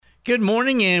Good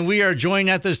morning, and we are joined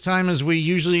at this time, as we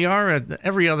usually are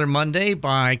every other Monday,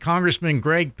 by Congressman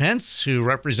Greg Pence, who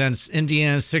represents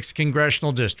Indiana's 6th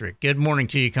Congressional District. Good morning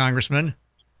to you, Congressman.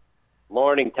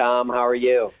 Morning, Tom. How are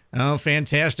you? Oh,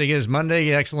 fantastic. It's Monday.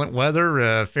 Excellent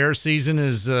weather. Fair season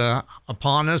is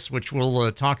upon us, which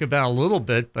we'll talk about a little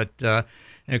bit. But, and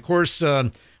of course,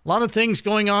 a lot of things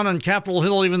going on Capitol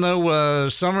Hill, even though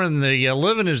summer and the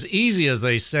living is easy, as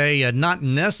they say, not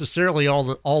necessarily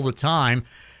all the time.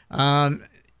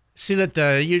 See that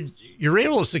you're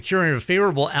able to secure a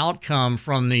favorable outcome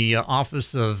from the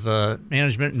Office of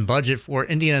Management and Budget for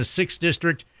Indiana's 6th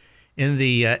District in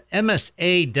the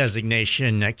MSA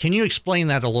designation. Can you explain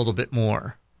that a little bit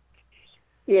more?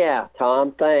 Yeah,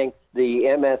 Tom, thanks. The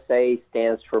MSA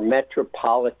stands for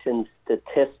Metropolitan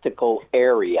Statistical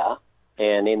Area,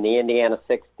 and in the Indiana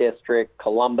 6th District,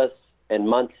 Columbus and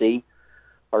Muncie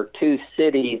are two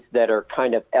cities that are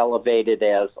kind of elevated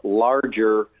as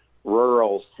larger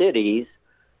rural cities,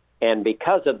 and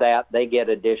because of that, they get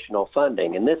additional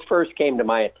funding. And this first came to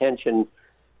my attention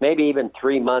maybe even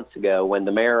 3 months ago when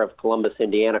the mayor of Columbus,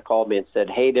 Indiana, called me and said,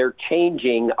 hey, they're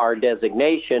changing our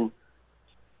designation,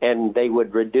 and they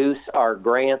would reduce our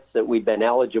grants that we've been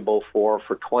eligible for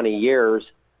 20 years,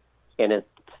 and it's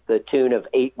the tune of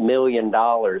 $8 million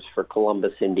for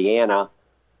Columbus, Indiana,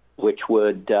 which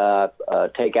would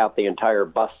take out the entire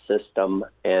bus system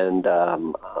and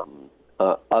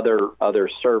other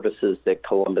services that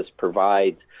Columbus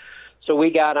provides. So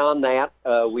we got on that.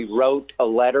 We wrote a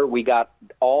letter. We got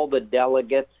all the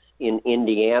delegates in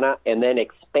Indiana and then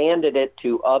expanded it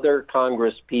to other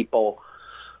Congress people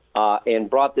and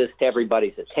brought this to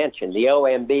everybody's attention. The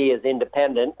OMB is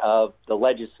independent of the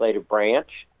legislative branch.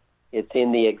 It's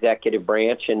in the executive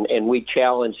branch, and we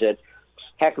challenged it.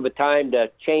 Heck of a time to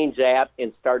change that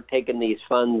and start taking these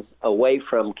funds away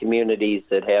from communities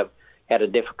that have had a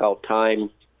difficult time,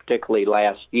 particularly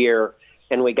last year,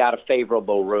 and we got a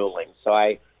favorable ruling. So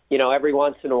every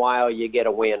once in a while you get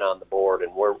a win on the board,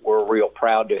 and we're real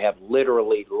proud to have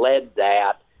literally led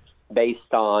that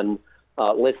based on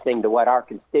listening to what our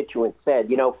constituents said.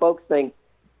 Folks think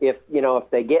if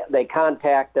they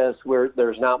contact us,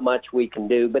 there's not much we can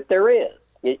do, but there is.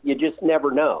 You just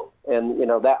never know. And,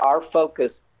 that our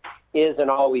focus is and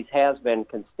always has been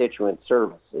constituent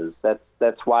services.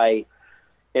 That's why,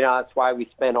 that's why we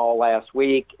spent all last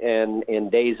week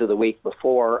and days of the week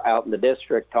before out in the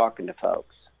district talking to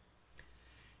folks.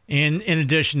 And in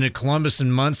addition to Columbus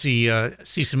and Muncie,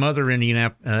 see some other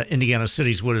Indiana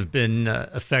cities would have been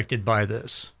affected by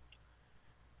this.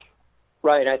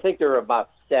 Right. I think there are about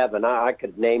 7. I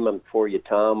could name them for you,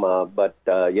 Tom, but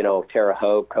Terre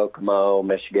Haute, Kokomo,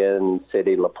 Michigan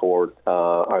City, LaPorte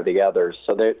are the others.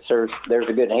 So there's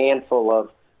a good handful of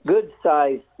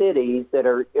good-sized cities that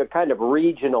are kind of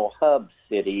regional hub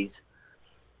cities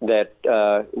that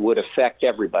would affect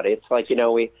everybody. It's like,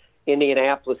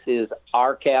 Indianapolis is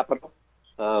our capital.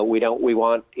 We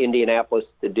want Indianapolis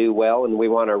to do well, and we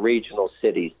want our regional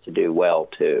cities to do well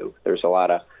too. There's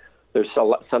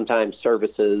sometimes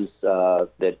services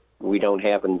that we don't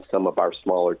have in some of our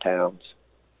smaller towns.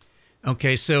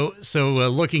 Okay, so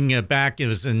looking back, it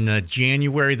was in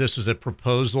January. This was a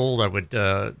proposal that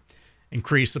would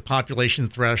increase the population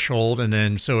threshold, and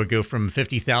then so it would go from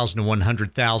 50,000 to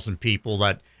 100,000 people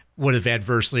that would have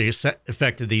adversely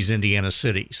affected these Indiana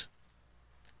cities.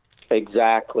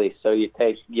 Exactly. So you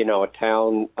take, a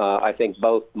town, I think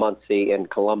both Muncie and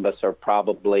Columbus are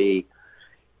probably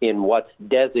in what's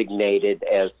designated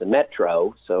as the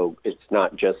metro. So it's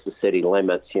not just the city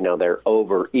limits.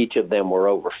 Each of them were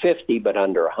over 50, but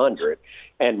under 100.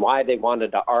 And why they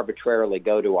wanted to arbitrarily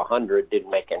go to 100 didn't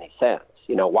make any sense.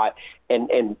 Why?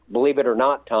 And believe it or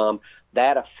not, Tom,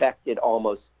 that affected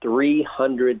almost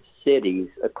 300 cities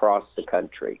across the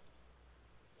country.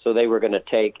 So they were going to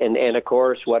take, and of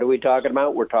course, what are we talking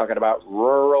about? We're talking about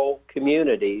rural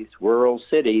communities, rural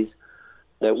cities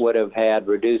that would have had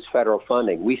reduced federal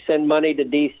funding. We send money to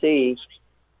D.C.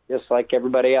 just like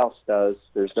everybody else does.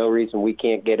 There's no reason we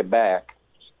can't get it back.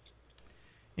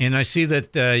 And I see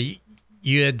that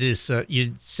you had this,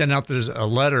 you sent out a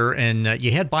letter, and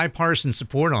you had bipartisan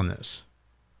support on this.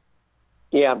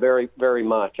 Yeah, very, very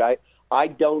much. I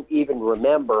don't even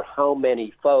remember how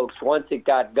many folks, once it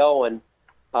got going,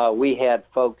 we had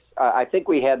folks, I think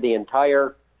we had the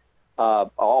entire,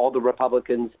 all the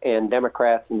Republicans and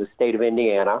Democrats in the state of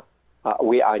Indiana.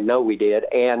 I know we did.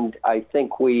 And I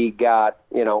think we got,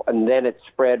 and then it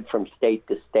spread from state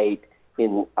to state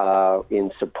in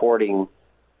supporting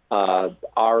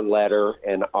our letter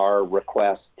and our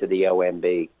request to the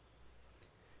OMB.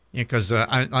 Because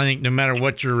I think no matter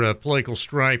what your political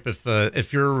stripe,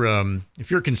 if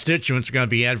your constituents are going to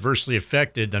be adversely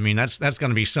affected, I mean that's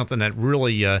going to be something that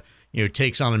really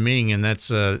takes on a meaning, and that's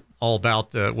all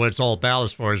about what it's all about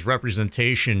as far as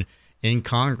representation in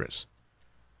Congress.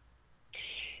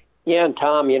 Yeah, and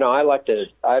Tom,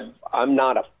 I'm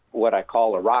not what I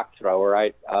call a rock thrower.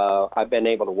 I've been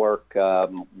able to work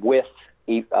with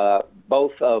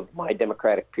both of my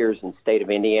Democratic peers in the state of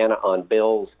Indiana on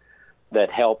bills that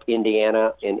help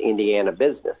Indiana and Indiana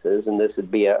businesses, and this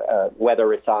would be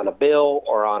whether it's on a bill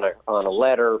or on a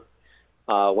letter.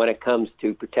 When it comes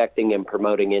to protecting and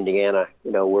promoting Indiana,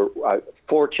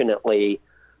 fortunately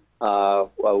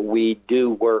we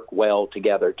do work well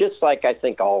together. Just like I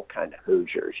think all kind of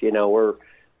Hoosiers,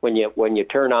 when you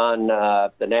turn on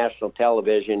the national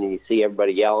television and you see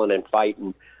everybody yelling and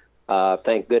fighting.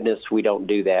 Thank goodness we don't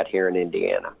do that here in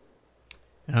Indiana.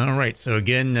 All right. So,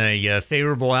 again, a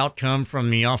favorable outcome from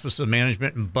the Office of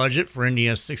Management and Budget for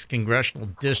Indiana's 6th Congressional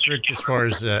District as far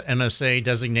as MSA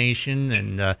designation.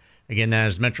 And, again, that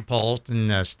is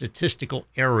Metropolitan Statistical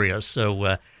Area.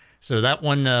 So that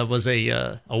one was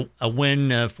a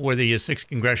win for the 6th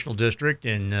Congressional District.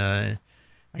 And I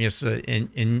guess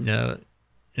in a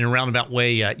roundabout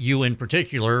way, you in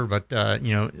particular. But,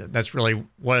 that's really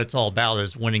what it's all about,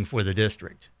 is winning for the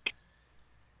district.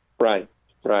 Right,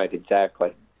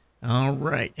 exactly. All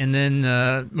right. And then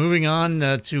moving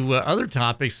on to other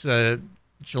topics,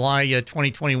 July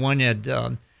 2021 had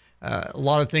a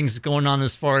lot of things going on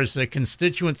as far as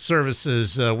constituent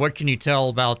services. What can you tell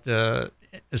about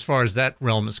as far as that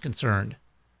realm is concerned?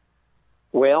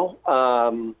 Well,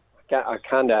 I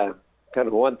kind of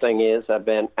one thing is I've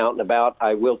been out and about.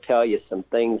 I will tell you some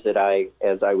things that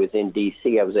as I was in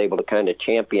D.C., I was able to kind of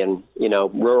champion,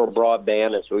 rural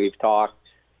broadband, as we've talked,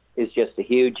 is just a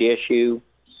huge issue.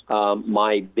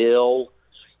 My bill,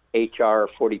 H.R.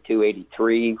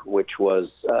 4283, which was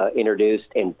introduced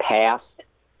and passed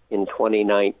in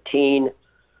 2019,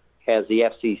 has the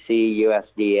FCC,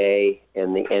 USDA,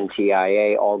 and the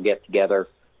NTIA all get together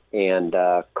and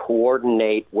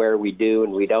coordinate where we do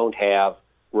and we don't have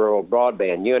rural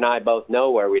broadband. You and I both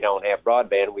know where we don't have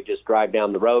broadband. We just drive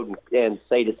down the road and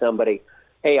say to somebody,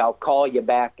 hey, I'll call you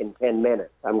back in 10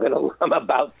 minutes. I'm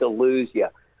about to lose you.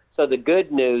 So the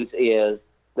good news is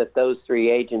that those three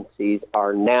agencies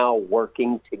are now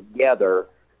working together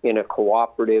in a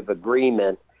cooperative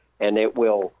agreement, and it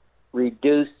will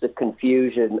reduce the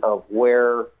confusion of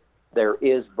where there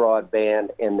is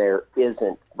broadband and there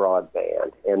isn't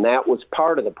broadband. And that was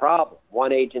part of the problem.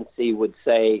 One agency would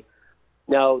say,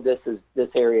 no, this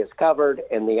area is covered,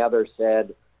 and the other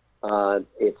said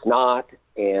it's not.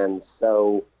 And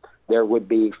so there would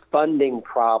be funding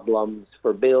problems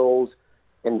for bills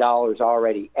and dollars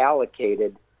already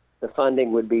allocated. The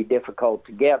funding would be difficult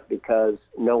to get because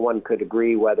no one could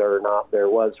agree whether or not there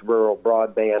was rural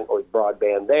broadband or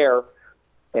broadband there.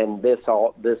 And this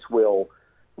will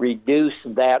reduce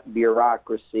that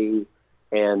bureaucracy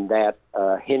and that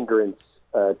hindrance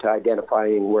to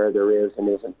identifying where there is and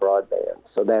isn't broadband.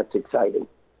 So that's exciting.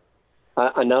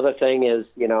 Another thing is,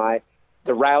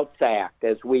 the Routes Act.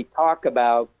 As we talk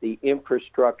about the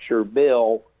infrastructure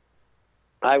bill,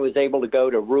 I was able to go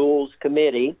to Rules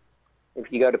Committee.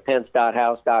 If you go to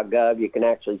pence.house.gov, you can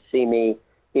actually see me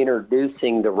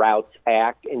introducing the Routes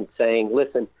Act and saying,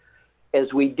 listen,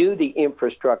 as we do the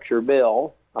infrastructure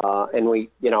bill, and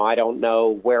I don't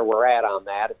know where we're at on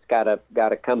that. It's got to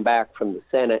come back from the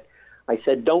Senate. I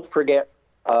said, don't forget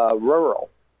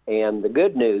rural. And the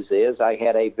good news is I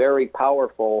had a very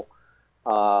powerful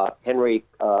Henry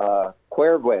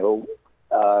Cuervo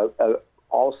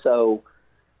also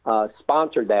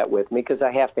sponsored that with me because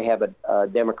I have to have a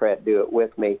Democrat do it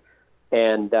with me.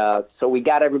 And so we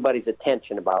got everybody's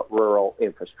attention about rural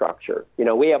infrastructure.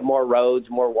 We have more roads,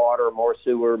 more water, more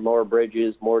sewer, more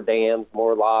bridges, more dams,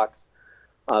 more locks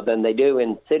than they do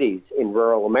in cities in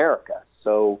rural America.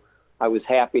 So I was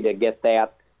happy to get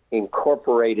that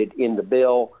incorporated in the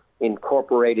bill,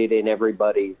 incorporated in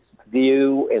everybody's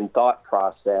view and thought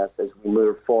process as we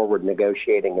move forward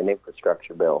negotiating an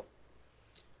infrastructure bill.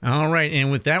 All right,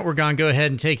 and with that, we're going to go ahead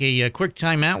and take a quick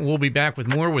time out. We'll be back with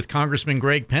more with Congressman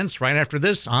Greg Pence right after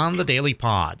this on the Daily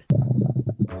Pod.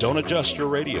 Don't adjust your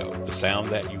radio. The sound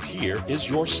that you hear is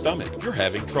your stomach. You're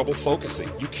having trouble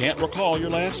focusing. You can't recall your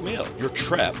last meal. You're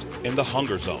trapped in the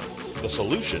hunger zone. The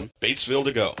solution, Batesville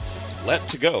To Go. Let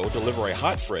To Go deliver a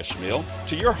hot, fresh meal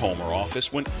to your home or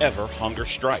office whenever hunger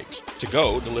strikes. To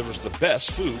Go delivers the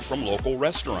best food from local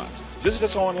restaurants. Visit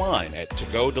us online at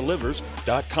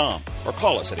togodelivers.com or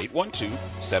call us at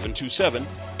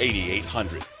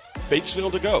 812-727-8800.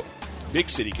 Batesville To Go. Big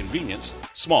city convenience,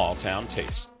 small town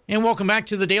taste. And welcome back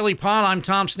to the Daily Pod. I'm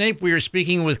Tom Snape. We are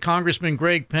speaking with Congressman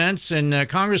Greg Pence. And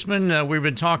Congressman, we've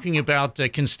been talking about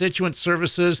constituent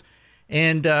services.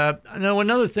 And I know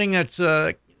another thing that's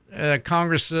member of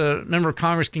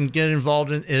Congress can get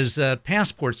involved in is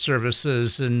passport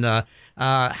services. And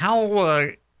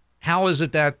how is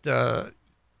it that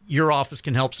your office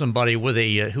can help somebody with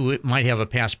who might have a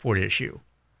passport issue?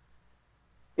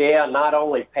 Yeah, not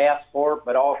only passport,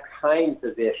 but all kinds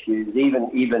of issues,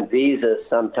 even visas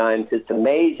sometimes. It's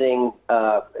amazing.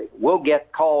 We'll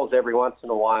get calls every once in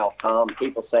a while, Tom.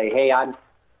 People say, hey, I've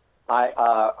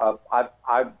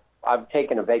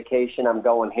taken a vacation, I'm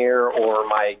going here, or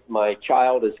my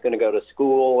child is going to go to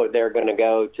school, or they're going to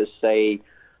go to, say,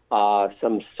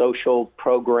 some social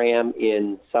program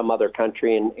in some other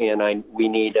country, and we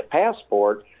need a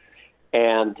passport.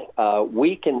 And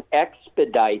we can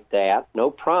expedite that,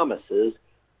 no promises,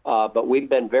 but we've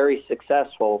been very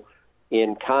successful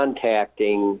in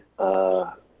contacting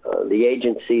the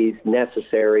agencies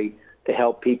necessary to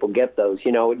help people get those.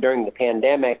 You know, during the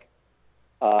pandemic,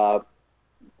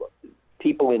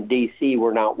 people in D.C.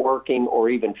 were not working, or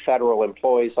even federal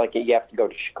employees, like you have to go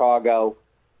to Chicago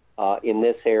in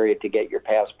this area to get your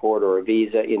passport or a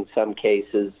visa in some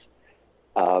cases.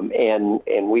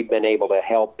 And we've been able to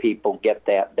help people get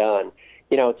that done.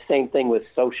 You know, it's the same thing with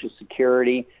Social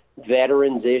Security,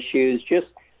 veterans issues.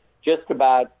 Just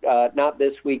about not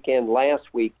this weekend, last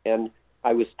weekend,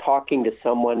 I was talking to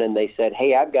someone and they said,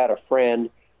 "Hey, I've got a friend.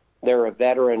 They're a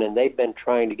veteran, and they've been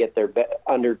trying to get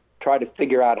try to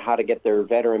figure out how to get their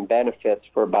veteran benefits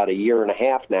for about a year and a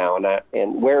half now.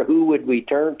 And who would we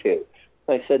turn to?"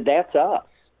 I said, "That's us.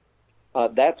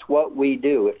 That's what we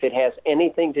do. If it has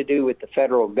anything to do with the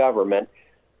federal government,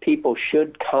 people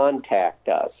should contact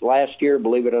us." Last year,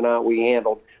 believe it or not, we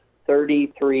handled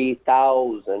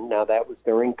 33,000. Now, that was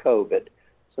during COVID,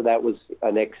 so that was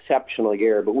an exceptional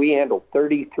year. But we handled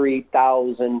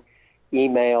 33,000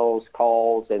 emails,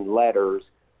 calls, and letters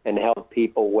and helped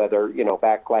people, whether,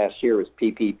 back last year was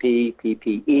PPP,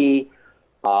 PPE,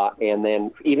 and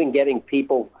then even getting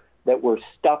people that were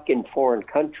stuck in foreign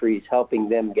countries, helping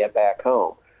them get back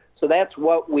home. So that's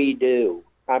what we do.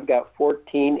 I've got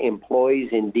 14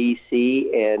 employees in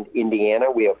D.C. and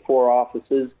Indiana. We have 4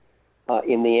 offices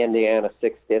in the Indiana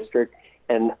 6th District,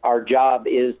 and our job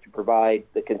is to provide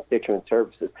the constituent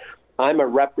services. I'm a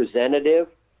representative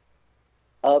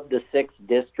of the 6th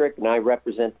District, and I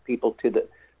represent the people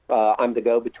I'm the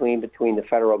go-between between the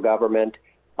federal government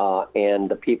and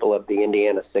the people of the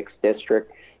Indiana 6th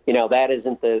District. That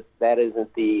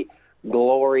isn't the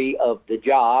glory of the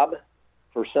job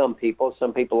for some people.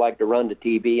 Some people like to run to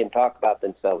TV and talk about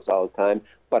themselves all the time.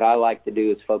 What I like to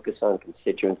do is focus on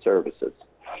constituent services.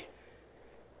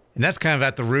 And that's kind of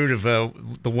at the root of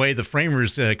the way the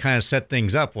framers kind of set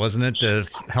things up, wasn't it?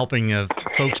 Helping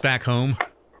folks back home.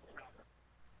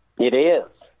 It is.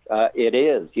 It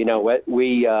is.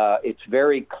 It's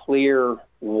very clear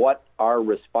what our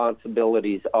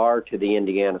responsibilities are to the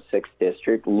Indiana 6th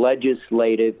District.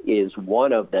 Legislative is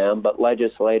one of them, but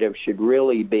legislative should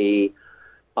really be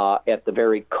at the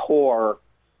very core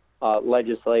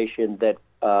legislation that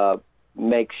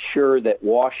makes sure that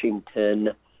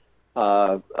Washington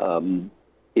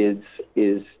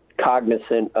is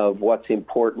cognizant of what's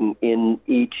important in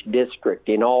each district,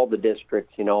 in all the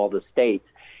districts, in all the states.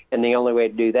 And the only way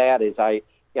to do that is I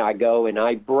go and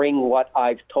I bring what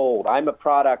I've told. I'm a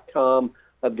product, Tom,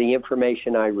 of the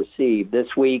information I receive.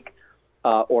 This week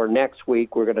or next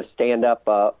week, we're going to stand up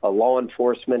a law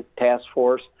enforcement task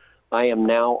force. I am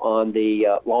now on the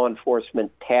law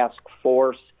enforcement task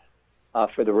force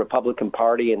for the Republican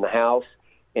Party in the House.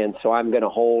 And so I'm going to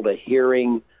hold a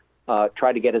hearing,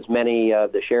 try to get as many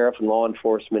the sheriff and law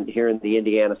enforcement here in the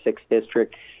Indiana 6th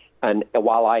District. And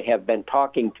while I have been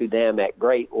talking to them at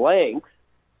great length,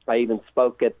 I even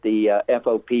spoke at the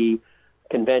FOP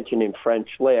convention in French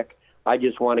Lick, I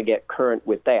just want to get current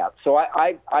with that. So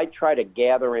I try to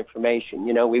gather information.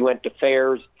 We went to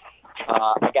fairs.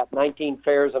 I got 19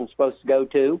 fairs I'm supposed to go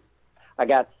to. I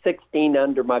got 16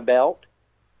 under my belt.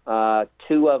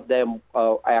 2 of them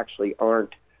actually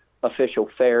aren't official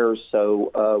fairs,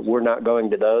 so we're not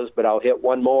going to those, but I'll hit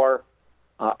one more.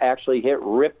 Actually hit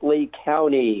Ripley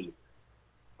County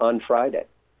on Friday.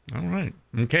 All right.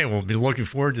 Okay, we'll be looking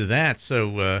forward to that.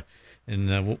 So,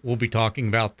 we'll be talking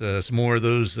about some more of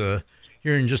those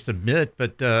here in just a bit.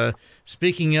 But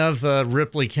speaking of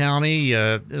Ripley County,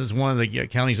 is one of the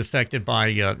counties affected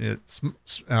by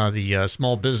the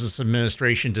Small Business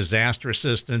Administration disaster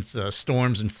assistance,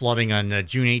 storms and flooding on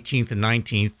June 18th and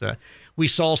 19th. We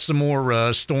saw some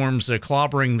more storms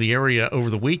clobbering the area over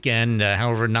the weekend,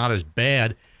 however, not as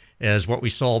bad as what we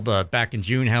saw back in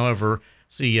June. However,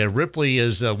 See, Ripley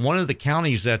is one of the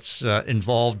counties that's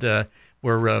involved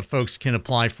where folks can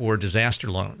apply for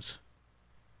disaster loans.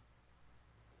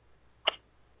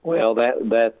 Well,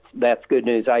 that's good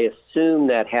news. I assume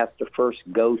that has to first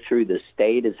go through the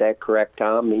state. Is that correct,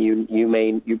 Tom?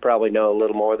 You probably know a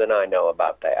little more than I know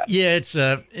about that. Yeah, it's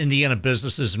Indiana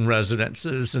Businesses and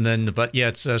Residences, and then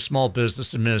it's Small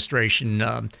Business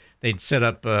Administration. They'd set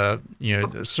up the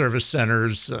service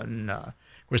centers, and of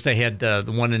course they had the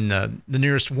one in the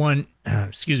nearest one,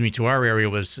 to our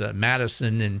area was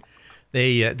Madison, and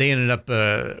they ended up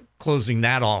closing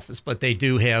that office, but they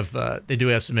do have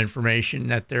some information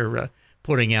that they're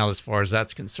putting out as far as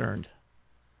that's concerned.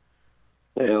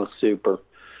 Well, super.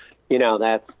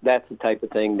 That's the type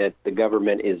of thing that the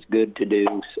government is good to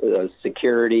do.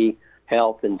 Security,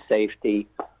 health, and safety.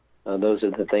 Those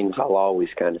are the things I'll always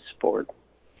kind of support.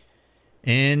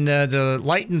 And to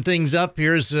lighten things up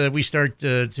here as we start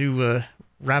to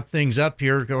wrap things up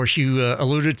here, of course, you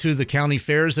alluded to the county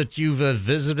fairs that you've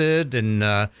visited, and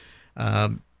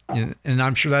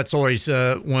I'm sure that's always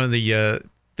one of the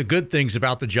good things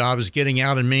about the job is getting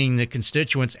out and meeting the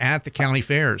constituents at the county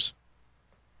fairs.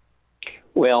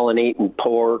 Well, and eating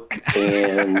pork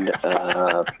and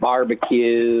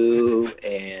barbecue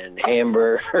and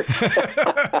hamburgers.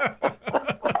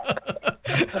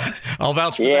 I'll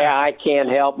vouch for that. Yeah, I can't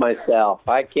help myself,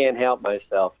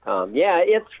 Tom. Yeah,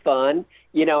 it's fun.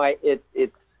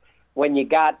 It's when you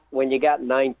got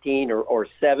 19 or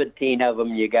 17 of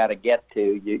them you got to get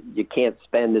to. You can't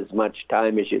spend as much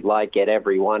time as you'd like at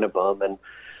every one of them,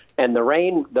 and the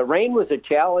rain was a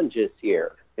challenge this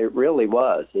year. It really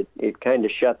was. It kind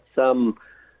of shut some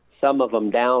of them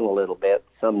down a little bit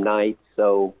some nights.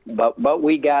 So, but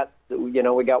we got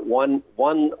one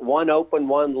open,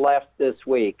 one left this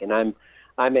week, and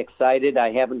I'm excited.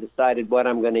 I haven't decided what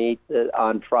I'm going to eat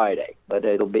on Friday, but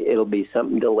it'll be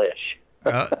something delish.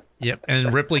 Yep.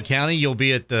 And Ripley County, you'll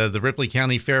be at the Ripley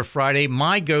County Fair Friday.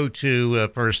 My go-to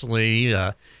personally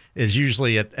is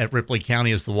usually at Ripley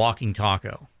County is the walking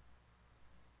taco.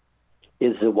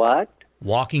 Is the what?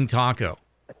 Walking taco.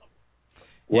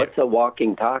 What's a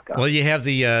walking taco? Well, you have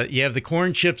the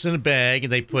corn chips in a bag,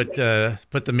 and they put the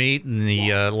meat and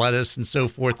the lettuce and so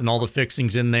forth and all the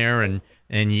fixings in there, and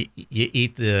you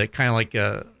eat the kind of like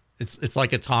it's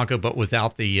like a taco but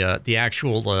without the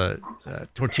actual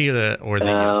tortilla or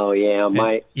the. Oh yeah,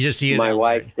 you just eat my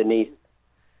wife Denise.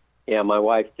 Yeah, my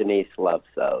wife Denise loves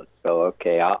those. So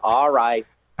okay, all right,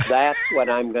 that's what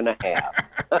I'm going to have.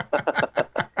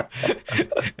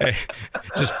 Hey,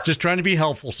 just trying to be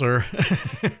helpful, sir.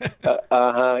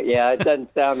 Yeah, it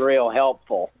doesn't sound real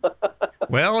helpful.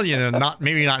 Well,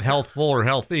 maybe not healthful or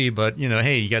healthy, but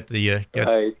hey, you got the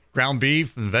right. Ground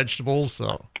beef and vegetables,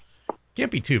 so can't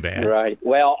be too bad. Right.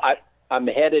 Well, I'm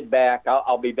headed back.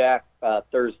 I'll be back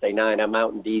Thursday night. I'm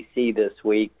out in D.C. this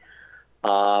week.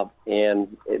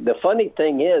 And the funny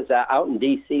thing is, out in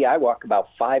D.C., I walk about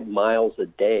 5 miles a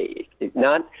day.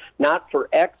 Not for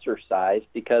exercise,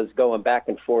 because going back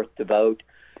and forth to vote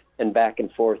and back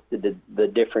and forth to the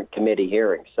different committee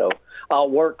hearings. So I'll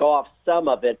work off some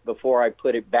of it before I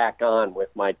put it back on with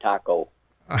my taco.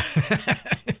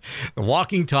 The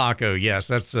walking taco, yes,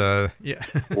 that's yeah.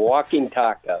 Walking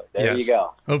taco. There you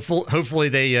go. Hopefully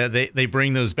they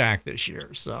bring those back this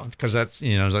year. So because that's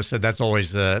as I said, that's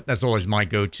always my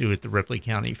go-to at the Ripley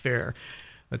County Fair.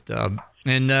 But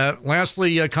and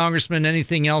lastly, Congressman,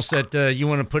 anything else that you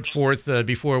want to put forth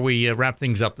before we wrap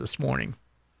things up this morning?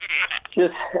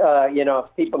 Just,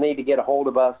 if people need to get a hold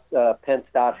of us,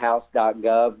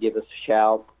 pence.house.gov, give us a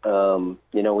shout.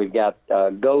 We've got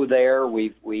go there.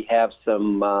 We have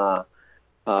some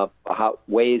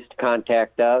ways to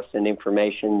contact us and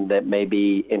information that may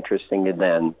be interesting to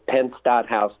them.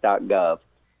 pence.house.gov.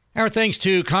 Our thanks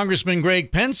to Congressman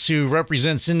Greg Pence, who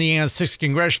represents Indiana's 6th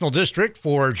Congressional District,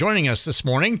 for joining us this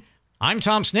morning. I'm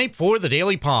Tom Snape for the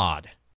Daily Pod.